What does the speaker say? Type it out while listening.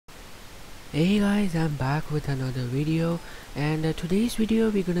Hey guys, I'm back with another video, and today's video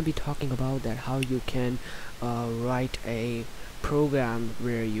we're gonna be talking about that how you can write a program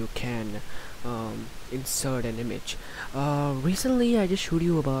where you can insert an image. Recently I just showed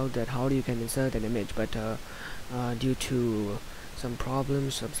you about that how you can insert an image, but due to some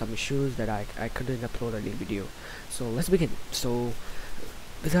problems, some issues that I couldn't upload any video. So let's begin. So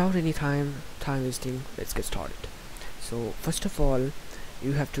without any time wasting, let's get started. So first of all,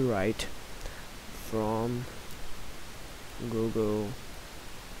 you have to write from Google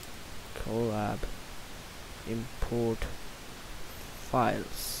Colab import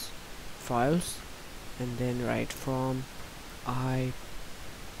files and then write from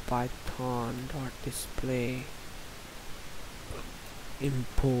ipython.display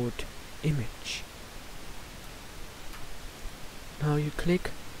import image. Now you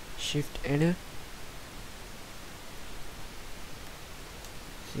click shift enter.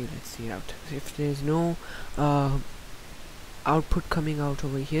 Let's see out. If there's no output coming out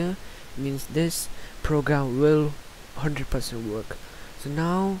over here, means this program will 100% work. So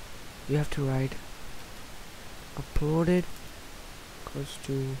now you have to write uploaded goes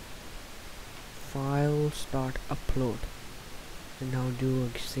to files.upload, and now do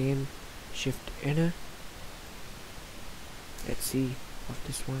the same, shift enter. Let's see of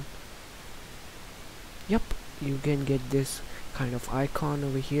this one. Yep, you can get this kind of icon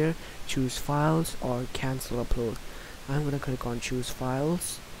over here. Choose files or cancel upload. I'm gonna click on choose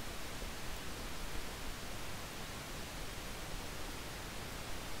files.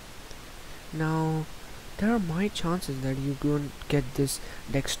 Now there are my chances that you don't get this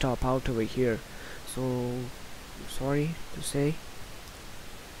desktop out over here, so sorry to say.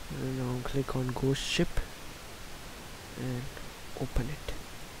 And now click on go ship and open it.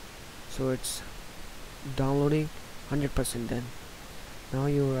 So it's downloading 100% done. Now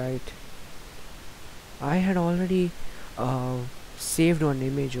you write, I had already saved one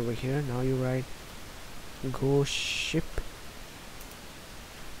image over here. Now you write go ship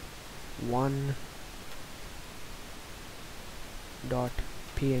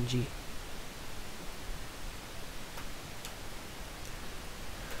one.png.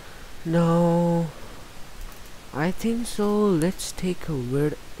 Now I think so, let's take a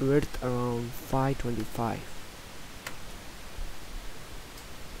width around 525.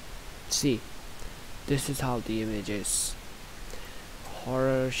 See, this is how the image is.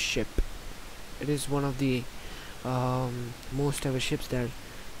 Horror ship. It is one of the most ever ships that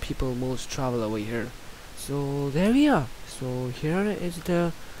people most travel over here. So there we are. So here is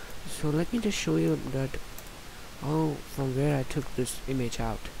the, so let me just show you that from where I took this image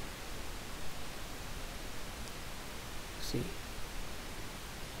out. See,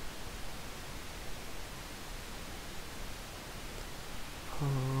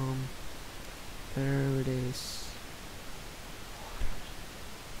 there it is.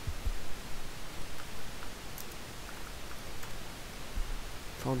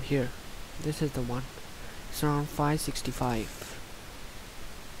 From here, this is the one. It's around 565.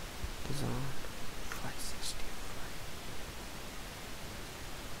 It's around 565.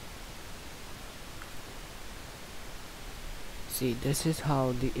 See, this is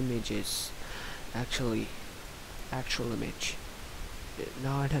how the image is actually, actual image.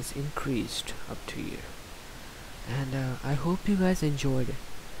 Now it has increased up to here, and I hope you guys enjoyed it.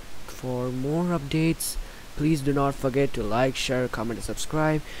 For more updates, please do not forget to like, share, comment and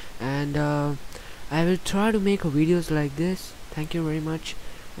subscribe, and I will try to make videos like this. Thank you very much,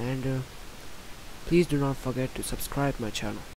 and please do not forget to subscribe my channel.